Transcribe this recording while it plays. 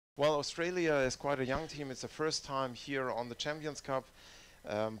Well, Australia is quite a young team. It's the first time here on the Champions Cup,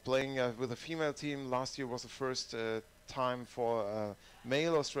 playing with a female team. Last year was the first time for a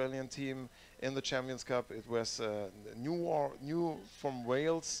male Australian team in the Champions Cup. It was new from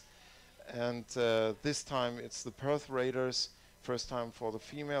Wales, and this time it's the Perth Raiders. First time for the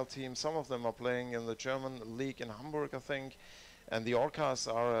female team. Some of them are playing in the German league in Hamburg, I think. And the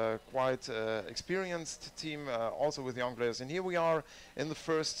Orcas are a quite experienced team, also with young players. And here we are in the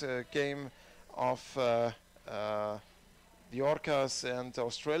first game of the Orcas and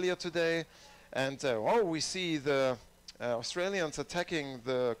Australia today. And we see the Australians attacking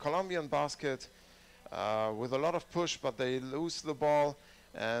the Colombian basket with a lot of push, but they lose the ball.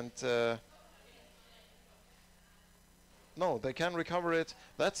 And no, they can recover it.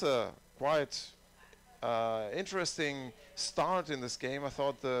 That's a quite interesting start in this game. I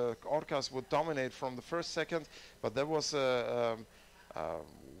thought the Orcas would dominate from the first second, but there was a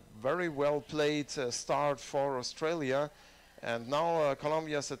very well played start for Australia. And now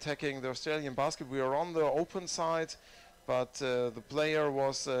Colombia is attacking the Australian basket. We are on the open side, but the player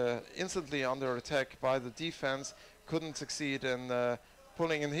was instantly under attack by the defense, couldn't succeed in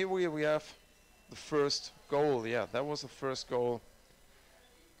pulling. And here we have the first goal. Yeah, that was the first goal.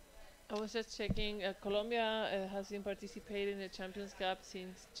 I was just checking, Colombia has been participating in the Champions Cup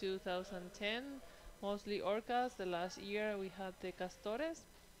since 2010, mostly Orcas. The last year we had the Castores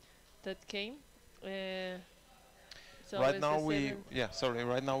that came. So right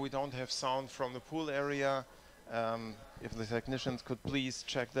now we don't have sound from the pool area. If the technicians could please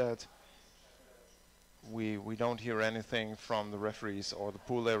check that. We don't hear anything from the referees or the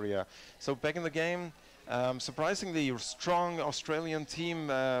pool area. So back in the game. Surprisingly strong Australian team.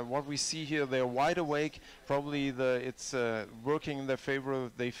 What we see here, they're wide awake. Probably it's working in their favor.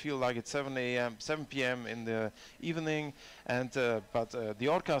 They feel like it's 7 p.m. in the evening, and but the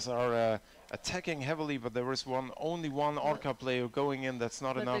Orcas are attacking heavily. But there is only one Orca player going in. That's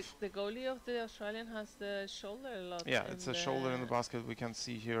not enough. The goalie of the Australian has the shoulder a lot. Yeah, it's a shoulder in the basket. We can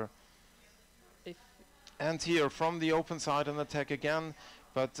see here. And here from the open side, an attack again.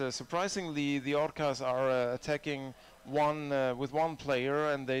 But surprisingly, the Orcas are attacking with one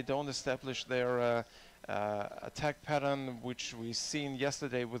player, and they don't establish their attack pattern, which we seen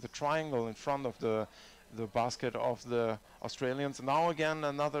yesterday with the triangle in front of the basket of the Australians. Now again,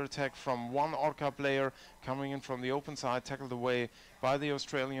 another attack from one Orca player coming in from the open side, tackled away by the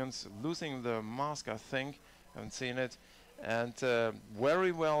Australians, losing the mask, I think. Haven't seen it. And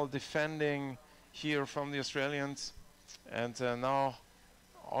very well defending here from the Australians. And now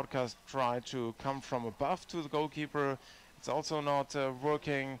Orcas try to come from above to the goalkeeper. It's also not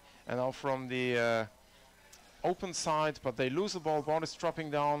working. And now from the open side, but they lose the ball. Ball is dropping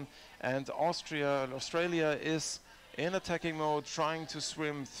down, and Australia is in attacking mode, trying to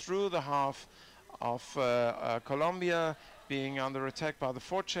swim through the half of Colombia, being under attack by the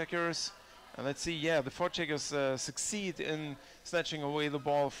forecheckers. And let's see, yeah, the forecheckers succeed in snatching away the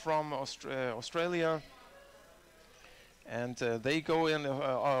ball from Australia. And they go in,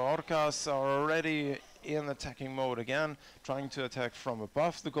 Orcas are already in attacking mode again, trying to attack from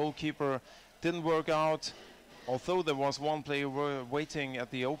above the goalkeeper. Didn't work out, although there was one player waiting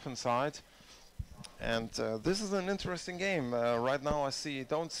at the open side. And this is an interesting game. Right now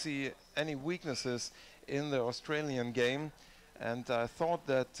don't see any weaknesses in the Australian game. And I thought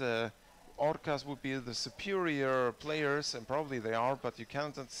that Orcas would be the superior players, and probably they are, but you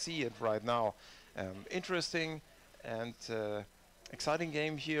can't see it right now. Interesting and exciting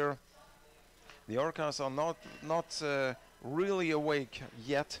game here. The Orcas are not really awake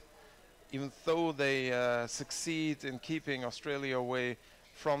yet, even though they succeed in keeping Australia away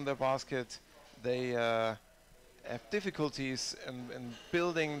from the basket. They have difficulties in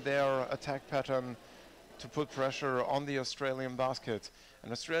building their attack pattern to put pressure on the Australian basket.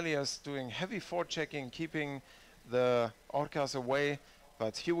 And Australia is doing heavy forechecking, keeping the Orcas away.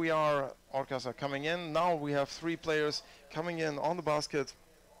 But here we are, Orcas are coming in. Now we have three players coming in on the basket.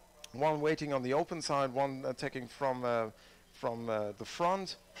 One waiting on the open side, one attacking from the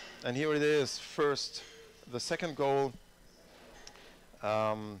front. And here it is, the second goal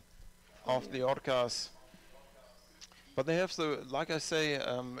of the Orcas. But they have, like I say,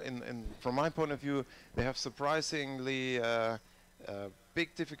 from my point of view, they have surprisingly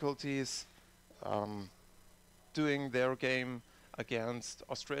big difficulties doing their game against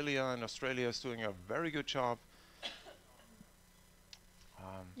Australia, and Australia is doing a very good job.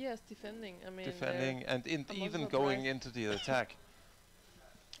 Yes, defending. I mean, defending and even going into the attack.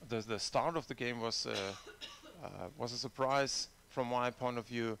 The start of the game was a surprise from my point of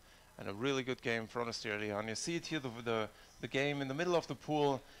view, and a really good game from Australia. And you see it here, the game in the middle of the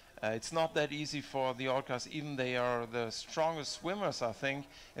pool, It's not that easy for the Orcas, even they are the strongest swimmers, I think.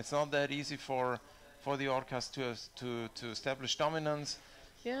 It's not that easy for the Orcas to establish dominance.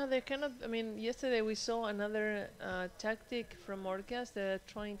 Yeah, they cannot. I mean, yesterday we saw another tactic from Orcas. They're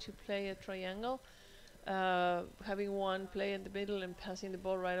trying to play a triangle, having one play in the middle and passing the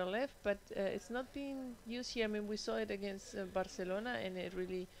ball right or left, but it's not being used here. I mean, we saw it against Barcelona, and it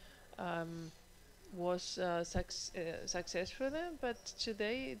really was success for them. But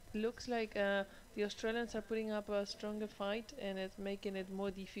today it looks like the Australians are putting up a stronger fight, and it's making it more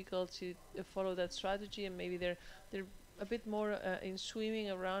difficult to follow that strategy. And maybe they're a bit more in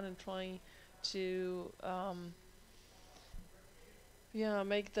swimming around and trying to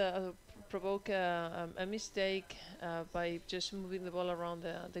make the provoke a mistake by just moving the ball around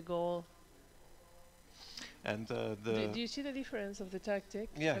the goal. And do you see the difference of the tactic?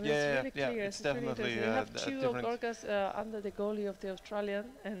 Yeah, I mean, it's really clear. It's definitely they have two different. Orcas under the goalie of the Australian,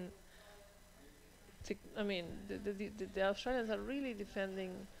 and I mean the Australians are really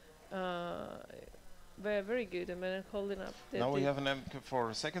defending very, very good. I mean, holding up. Now we have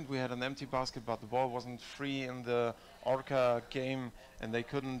for a second we had an empty basket, but the ball wasn't free in the Orca game, and they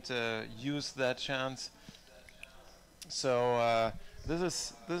couldn't use that chance. So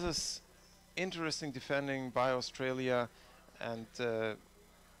this is interesting defending by Australia, and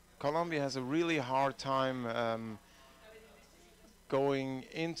Colombia has a really hard time going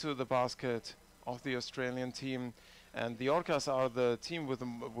into the basket of the Australian team. And the Orcas are the team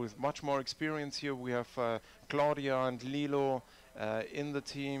with much more experience here. We have Claudia and Lilo in the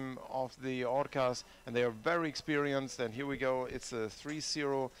team of the Orcas, and they are very experienced. And here we go, it's a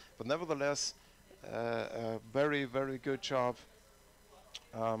 3-0, but nevertheless a very, very good job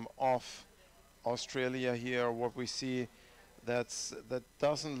of Australia here. What we see, that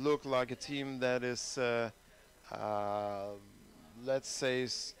doesn't look like a team that is let's say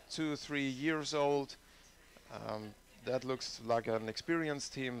 2-3 years old. That looks like an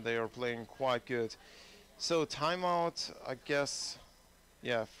experienced team. They are playing quite good. So timeout, I guess,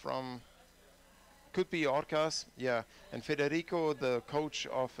 yeah, could be Orcas, yeah. And Federico, the coach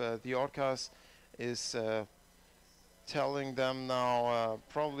of the Orcas, is telling them now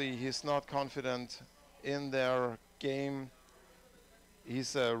probably he's not confident in their game.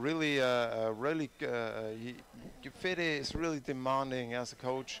 He's Fede is really demanding as a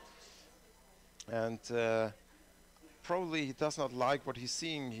coach, and probably he does not like what he's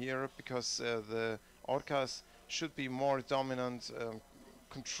seeing here, because the Orcas should be more dominant,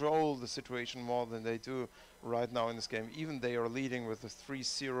 control the situation more than they do right now in this game. Even they are leading with a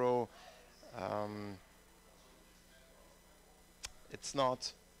 3-0. It's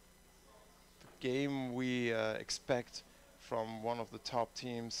not the game we expect from one of the top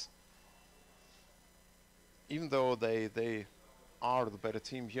teams, even though they are the better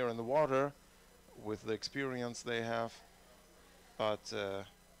team here in the water with the experience they have. But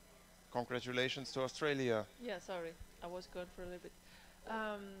congratulations to Australia. Yeah, sorry, I was gone for a little bit.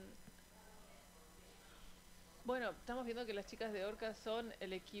 Bueno, estamos viendo que las chicas de Orcas son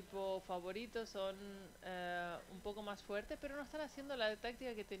el equipo favorito, son un poco más fuertes, pero no están haciendo la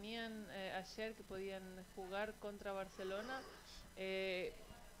táctica que tenían ayer, que podían jugar contra Barcelona.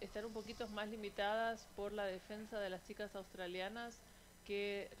 Están un poquito más limitadas por la defensa de las chicas australianas,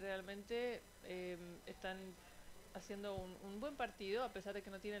 que realmente están haciendo un buen partido, a pesar de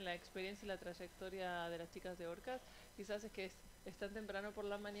que no tienen la experiencia y la trayectoria de las chicas de Orcas. Quizás es que es tan temprano por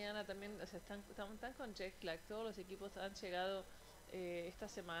la mañana, también están con jet lag. Todos los equipos han llegado esta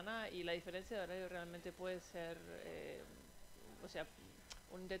semana, y la diferencia de horario realmente puede ser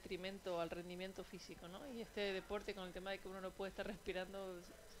un detrimento al rendimiento físico, ¿no? Y este deporte, con el tema de que uno no puede estar respirando,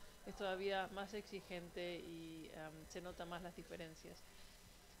 es todavía más exigente, y se nota más las diferencias,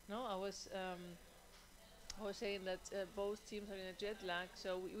 ¿no? I was saying that both teams are in a jet lag,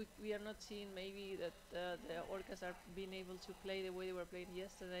 so we are not seeing maybe that the Orcas are being able to play the way they were playing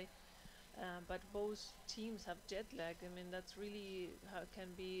yesterday, but both teams have jet lag. I mean, that's really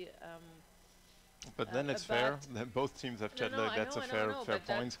can be. But then it's fair. Then both teams have jet lag. That's a fair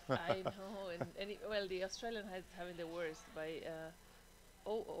point. I know, well, the Australian having the worst by.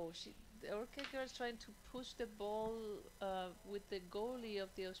 The Orca girls trying to push the ball with the goalie of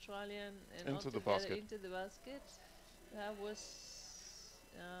the Australian and into the basket. That was.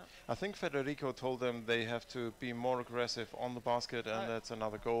 I think Federico told them they have to be more aggressive on the basket, and that's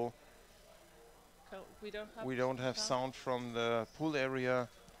another goal. We don't have sound from the pool area.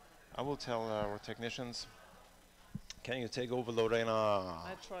 I will tell our technicians. Can you take over, Lorena?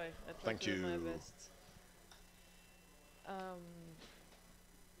 I try Thank to you. do my best.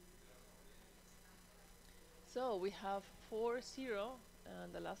 So we have 4-0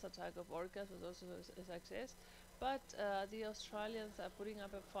 and the last attack of Orcas was also a success. But the Australians are putting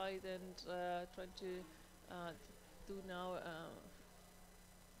up a fight and trying to do now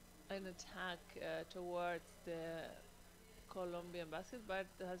an attack towards the Colombian basket, but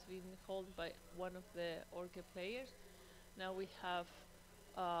has been held by one of the Orca players. Now we have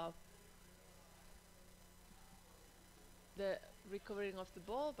the recovering of the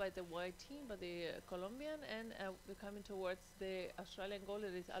ball by the white team, by the Colombian, and we're coming towards the Australian goal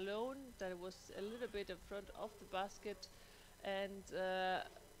that is alone, that was a little bit in front of the basket and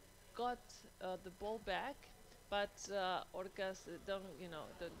got the ball back, but Orcas don't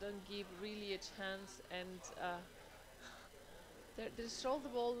give really a chance, and they stroll the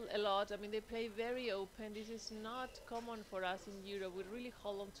ball a lot. I mean, they play very open. This is not common for us in Europe. We really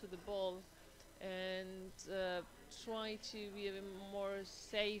hold on to the ball and try to be a bit more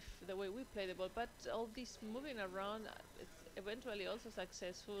safe the way we play the ball. But all this moving around, it's eventually also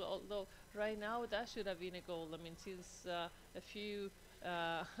successful, although right now that should have been a goal. I mean, since a few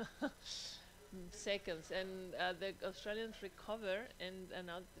seconds, and the Australians recover and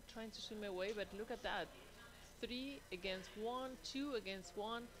now they're trying to swim away, but look at that. 3 against 1, 2 against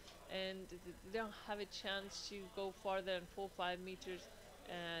 1, and they don't have a chance to go farther than 4-5 meters.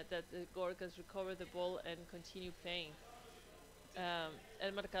 That the Orcas recover the ball and continue playing.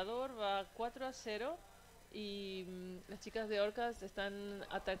 El marcador va 4-0 y las chicas de Orcas están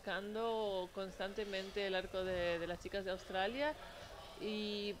atacando constantemente el arco de las chicas de Australia,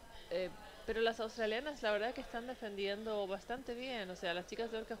 y pero las australianas la verdad que están defendiendo bastante bien. O sea, las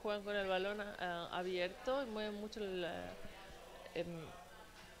chicas de Orcas juegan con el balón abierto y mueven mucho o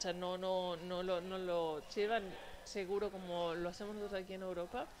sea, no lo llevan seguro como lo hacemos nosotros aquí en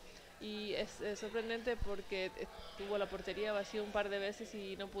Europa, y es sorprendente porque tuvo la portería vacía un par de veces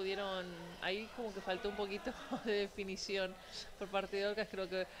y no pudieron, ahí como que faltó un poquito de definición por parte de Orcas. Creo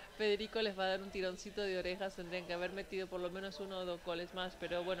que Federico les va a dar un tironcito de orejas, tendrían que haber metido por lo menos 1 o 2 goles más,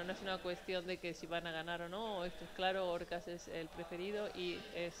 pero bueno, no es una cuestión de que si van a ganar o no, esto es claro, Orcas es el preferido y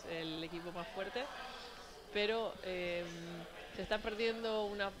es el equipo más fuerte, pero se están perdiendo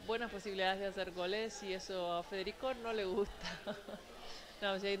unas buenas posibilidades de hacer goles y eso a Federico no le gusta.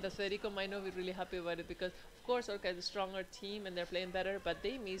 Now I'm saying that Federico might not be really happy about it because, of course, Orca is a stronger team and they're playing better, but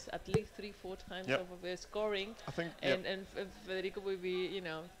they miss at least 3-4 times of scoring. I think, and Federico will be,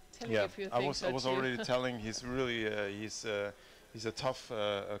 telling a few things. I was already telling he's really he's a tough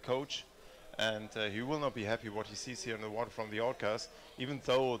coach, and he will not be happy what he sees here in the water from the Orcas, even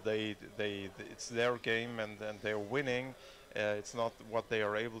though it's their game and they're winning. It's not what they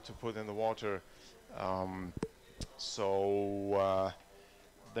are able to put in the water. So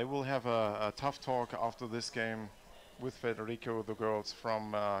they will have a tough talk after this game with Federico. The girls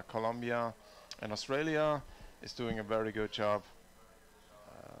from Colombia and Australia is doing a very good job.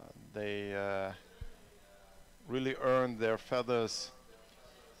 They really earned their feathers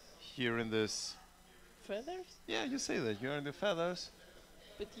here in this. Feathers? Yeah, you say that. You earn the feathers.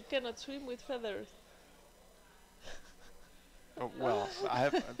 But you cannot swim with feathers. Oh, well, I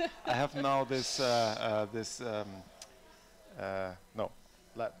have now this no.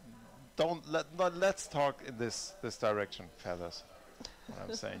 Let's talk in this direction. Feathers. What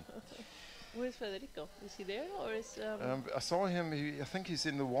I'm saying. Where's Federico? Is he there or is? I saw him. I think he's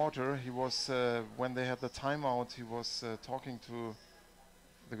in the water. He was when they had the timeout. He was talking to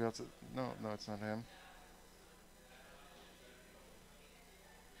the girls. No, it's not him.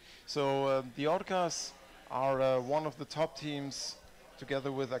 So the Orcas are one of the top teams, together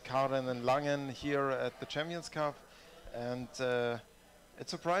with Karen and Langen here at the Champions Cup, and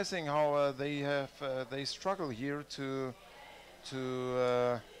it's surprising how they struggle here to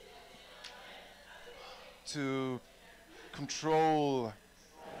control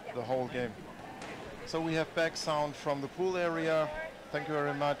the whole game. So we have back sound from the pool area. Thank you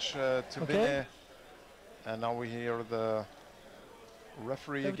very much to Bine. And now we hear the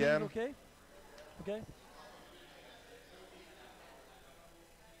referee again. Okay. Okay.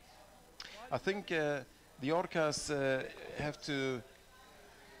 I think the Orcas have to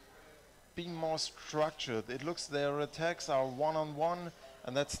be more structured. It looks their attacks are one-on-one,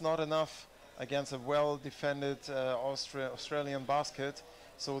 and that's not enough against a well-defended Australian basket.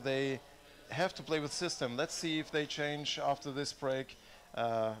 So they have to play with system. Let's see if they change after this break.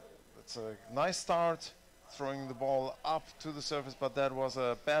 It's a nice start, throwing the ball up to the surface, but that was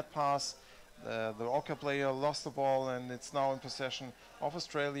a bad pass. The Orca player lost the ball, and it's now in possession of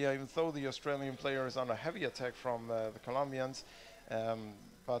Australia, even though the Australian player is under heavy attack from the Colombians.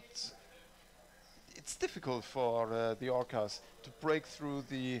 But it's difficult for the Orcas to break through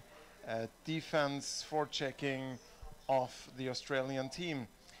the defense, forechecking of the Australian team.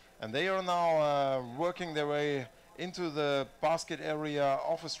 And they are now working their way into the basket area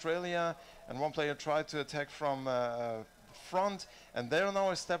of Australia, and one player tried to attack from front, and they are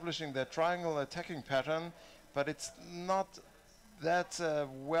now establishing their triangle attacking pattern, but it's not that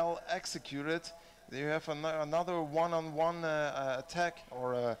well executed. You have another one-on-one attack,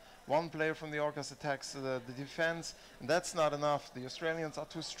 or one player from the Orcas attacks the defense, and that's not enough. The Australians are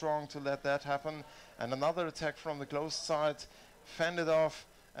too strong to let that happen, and another attack from the closed side, fended off,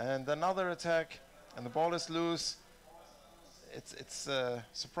 and another attack, and the ball is loose. It's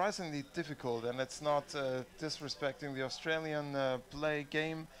surprisingly difficult, and it's not disrespecting the Australian play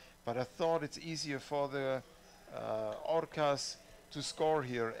game, but I thought it's easier for the Orcas to score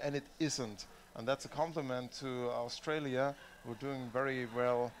here, and it isn't. And that's a compliment to Australia, who are doing very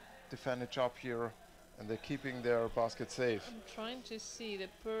well defended job here, and they're keeping their basket safe. I'm trying to see the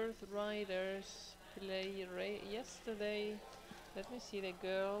Perth Riders play yesterday. Let me see the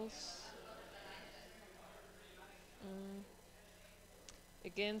girls.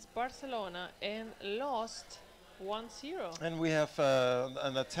 Against Barcelona, and lost 1-0. And we have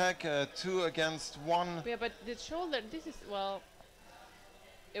an attack 2 against 1. Yeah, but the shoulder, this is, well,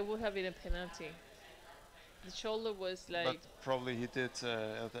 it would have been a penalty. The shoulder was like... But probably he did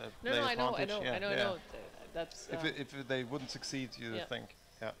No, I know. That's... if they wouldn't succeed, you think.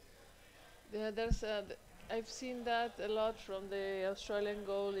 Yeah, there's... I've seen that a lot from the Australian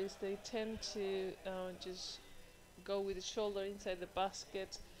goalies. They tend to just go with the shoulder inside the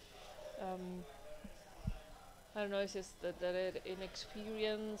basket. I don't know, it's just that they're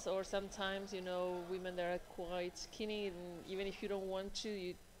inexperienced, or sometimes, you know, women that are quite skinny, and even if you don't want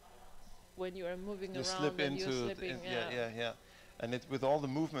to, when you are moving you around, slip into you're slipping. Yeah. And with all the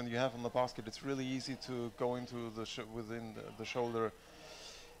movement you have on the basket, it's really easy to go into the within the shoulder.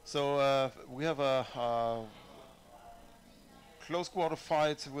 So we have a close quarter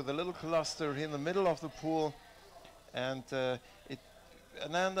fight with a little cluster in the middle of the pool, and then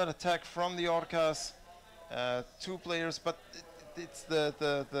an attack from the Orcas. 2 players, but it's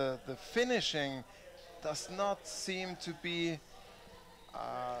the finishing does not seem to be.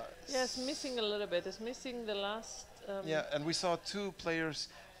 It's missing a little bit. It's missing the last. Yeah, and we saw 2 players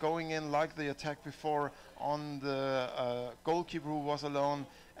going in like the attack before on the goalkeeper who was alone,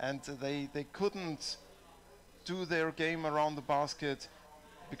 and they couldn't do their game around the basket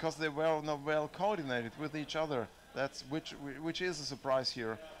because they were not well coordinated with each other. That's which is a surprise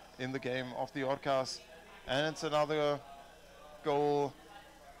here in the game of the Orcas. And it's another goal,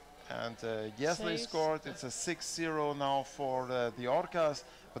 and yes, they scored. It's a 6-0 now for the Orcas,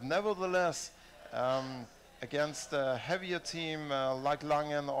 but nevertheless, against a heavier team like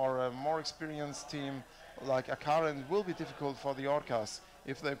Langen, or a more experienced team like Akaren, it will be difficult for the Orcas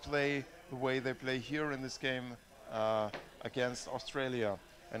if they play the way they play here in this game against Australia.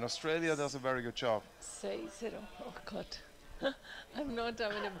 And Australia does a very good job. 6-0. Oh God. I'm not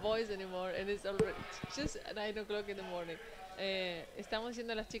having a voice anymore, and it's already just 9 o'clock in the morning. Estamos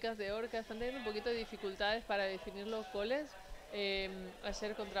diciendo, las chicas de Orcas están teniendo un poquito de dificultades para definir los goles.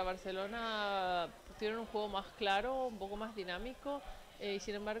 Ayer contra Barcelona tuvieron un juego más claro, un poco más dinámico, y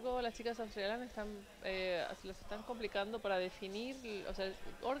sin embargo las chicas australianas los están complicando para definir. O sea,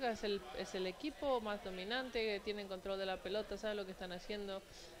 Orcas es el equipo más dominante, que tienen control de la pelota, saben lo que están haciendo.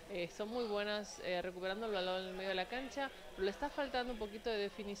 Son muy buenas recuperando el balón en el medio de la cancha, pero le está faltando un poquito de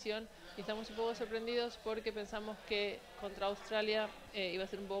definición, y estamos un poco sorprendidos porque pensamos que contra Australia iba a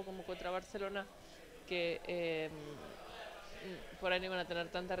ser un poco como contra Barcelona, que por ahí no iban a tener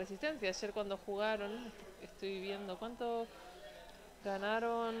tanta resistencia. Ayer cuando jugaron, estoy viendo cuánto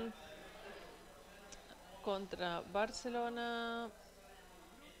ganaron contra Barcelona,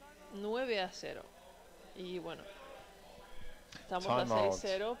 9-0, y bueno, estamos a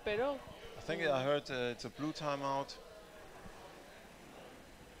 6-0, pero... I think I heard it's a blue timeout.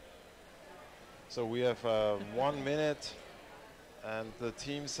 So we have 1 minute, and the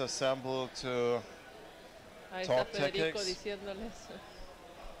teams assemble to talk tactics.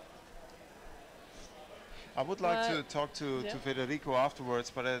 I would like to talk to Federico afterwards,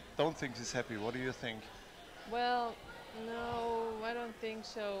 but I don't think he's happy. What do you think? Well, no, I don't think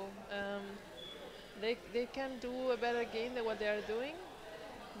so. They can do a better game than what they are doing.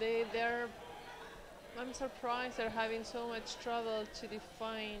 I'm surprised they're having so much trouble to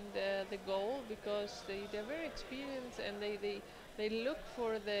define the goal, because they're very experienced, and they look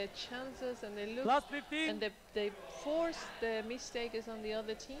for the chances, and they look and they force the mistakes on the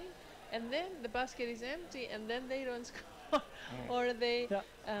other team, and then the basket is empty, and then they don't score, or they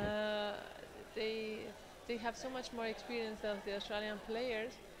have so much more experience than the Australian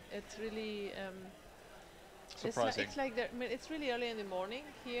players. It's really surprising. It's like I mean, it's really early in the morning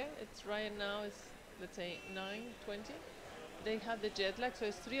here. It's right now. It's let's say 9:20. They have the jet lag, so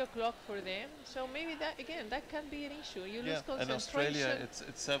it's 3 o'clock for them. So maybe that again, that can be an issue. You lose concentration. In Australia, it's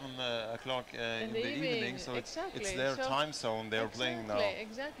 7 o'clock in the evening, so exactly. it's their time zone they're playing now.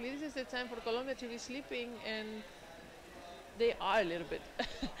 Exactly. This is the time for Colombia to be sleeping, and they are a little bit.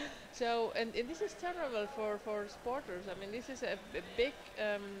 So, and this is terrible for sporters. I mean, this is a big,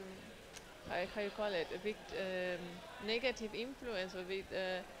 how you call it, a big negative influence of it.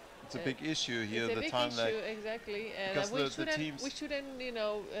 It's a big issue here. It's a the big time issue, lag. exactly. Because we shouldn't, you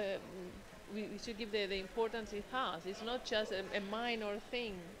know, we should give the importance it has. It's not just a minor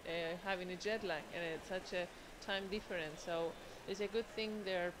thing having a jet lag and it's such a time difference. So it's a good thing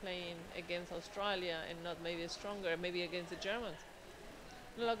they're playing against Australia and not maybe stronger, maybe against the Germans.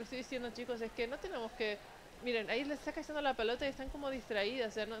 No, lo que estoy diciendo, chicos, es que no tenemos que... Miren, ahí les está cayendo la pelota y están como distraídas,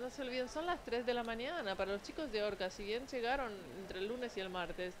 o sea, no se olviden, son las 3 de la mañana. Para los chicos de Orcas, si bien llegaron entre el lunes y el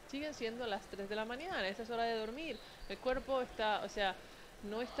martes, siguen siendo las 3 de la mañana, esta es hora de dormir. El cuerpo está, o sea,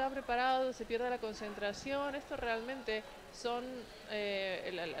 no está preparado, se pierde la concentración. Esto realmente son,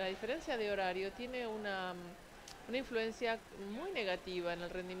 la diferencia de horario tiene una influencia muy negativa en el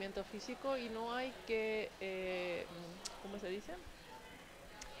rendimiento físico y no hay que, ¿cómo se dice?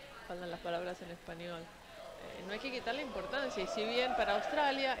 Faltan las palabras en español. No hay que quitarle importancia, y si bien para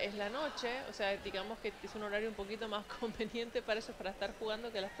Australia es la noche, o sea, digamos que es un horario un poquito más conveniente para eso, para estar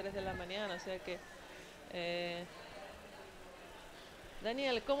jugando que a las 3 de la mañana, o sea que...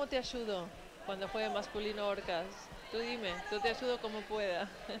 Daniel, ¿cómo te ayudo cuando juegue masculino Orcas? Tú dime, yo te ayudo como pueda.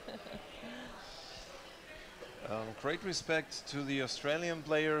 Great respect to the Australian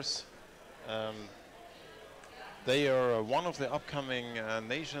players. They are one of the upcoming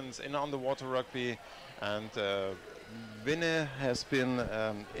nations in underwater rugby. And Vinne has been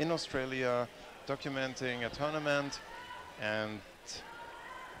in Australia documenting a tournament, and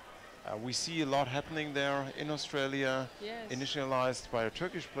we see a lot happening there in Australia, initialized by a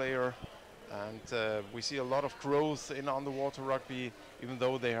Turkish player, and we see a lot of growth in underwater rugby, even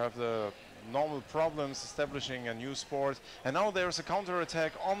though they have the normal problems establishing a new sport. And now there's a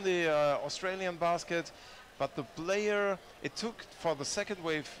counter-attack on the Australian basket, but the player, it took for the second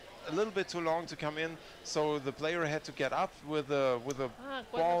wave a little bit too long to come in, so the player had to get up with a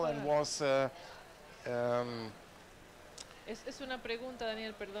ball and was es una pregunta,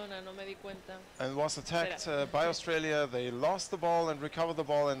 Daniel, perdona, no me di cuenta. And was attacked by Australia. They lost the ball and recovered the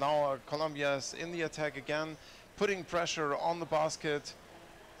ball, and now Colombia is in the attack again, putting pressure on the basket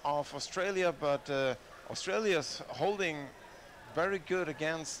of Australia, but Australia's holding very good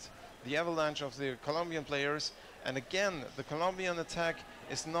against the avalanche of the Colombian players. And again, the Colombian attack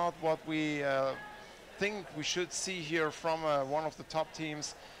is not what we think we should see here from one of the top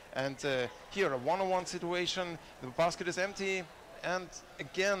teams. And here, a one-on-one situation, the basket is empty, and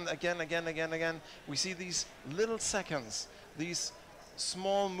again, we see these little seconds, these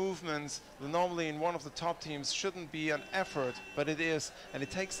small movements that normally in one of the top teams shouldn't be an effort, but it is, and it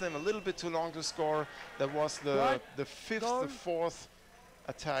takes them a little bit too long to score. That was the fifth, the fourth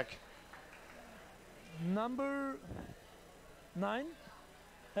attack. Number 9,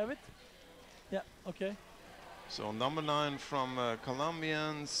 have it? Yeah, okay. So number 9 from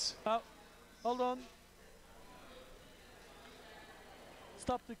Colombians. Oh, hold on.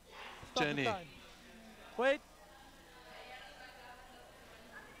 Stop the time. Wait.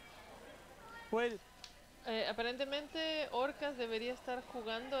 Wait. Aparentemente Orcas debería estar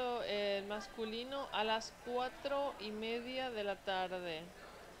jugando el masculino a las 4:30 de la tarde.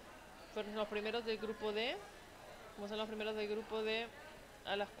 Fueron los primeros del grupo D. Como son los primeros del grupo D,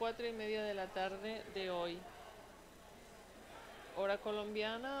 a las 4:30 de la tarde de hoy. Hora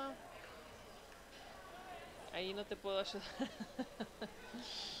colombiana. Ahí no te puedo ayudar.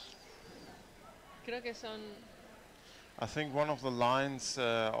 Creo que son... I think one of the lines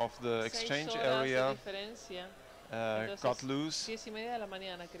of the exchange area got loose. 10:30 de la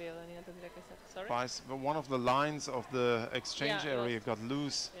mañana, creo, Daniel, tendría que ser. Sorry? One of the lines of the exchange area got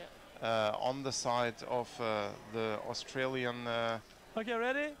loose on the side of the Australian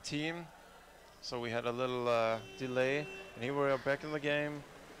team. So we had a little delay, and here we are back in the game.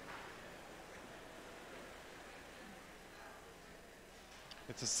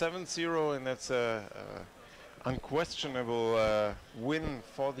 It's a 7-0, and that's a unquestionable win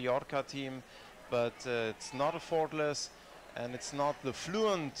for the Orca team, but it's not effortless, and it's not the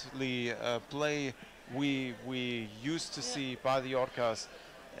fluently play we used to see by the Orcas,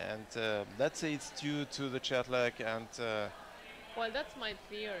 and let's say it's due to the jet lag. And well, that's my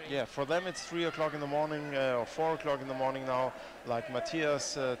theory. Yeah, for them it's 3 o'clock in the morning or 4 o'clock in the morning now, like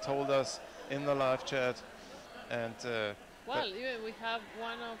Matthias told us in the live chat. And Well, even we have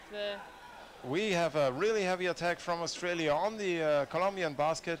one of the we have a really heavy attack from Australia on the Colombian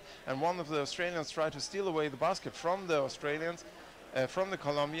basket, and one of the Australians tried to steal away the basket from the Australians, from the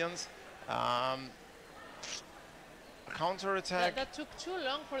Colombians. Counter attack. that took too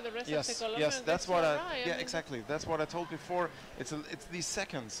long for the rest of the Yes, Colombians. yes, that's to what arrive. yeah, mean, exactly. That's what I told before. It's these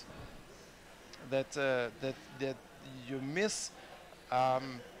seconds that that you miss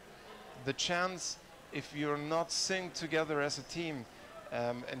the chance if you're not synced together as a team,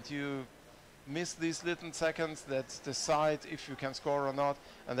 and you miss these little seconds that decide if you can score or not.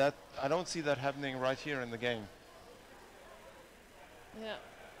 And that I don't see that happening right here in the game. Yeah.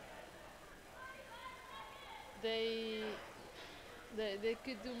 They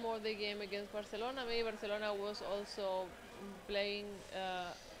could do more the game against Barcelona. Maybe Barcelona was also playing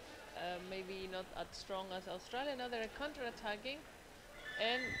maybe not as strong as Australia. Now they're counter-attacking,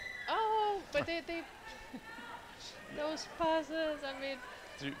 and but they those passes. I mean,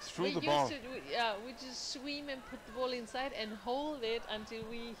 through the ball. We just swim and put the ball inside and hold it until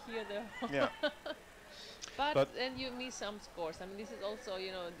we hear the. Yeah. But then you miss some scores. I mean, this is also,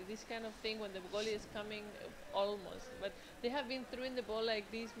 this kind of thing when the goalie is coming almost. But they have been throwing the ball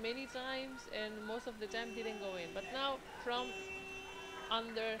like this many times, and most of the time didn't go in. But now from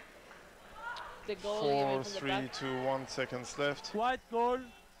under the goal, 4, 3, 2, 1 seconds left. White goal.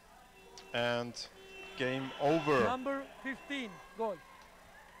 And game over. Number 15, goal.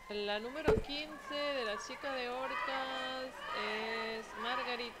 La número 15 de la chica de Orcas es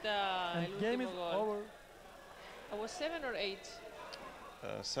Margarita. And el game is último gol. over. It was 7 or 8.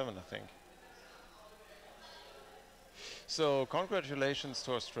 7, I think. So congratulations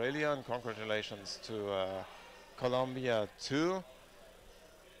to Australia and congratulations to Colombia too.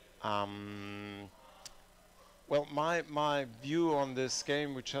 Well, my view on this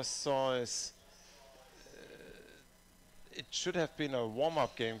game we just saw is it should have been a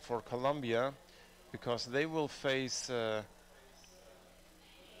warm-up game for Colombia, because they will face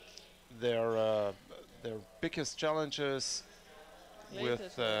their biggest challenges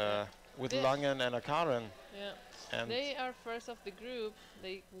with Langen and Akaren. Yeah. And they are first of the group.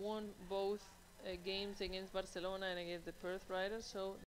 They won both games against Barcelona and against the Perth Riders, so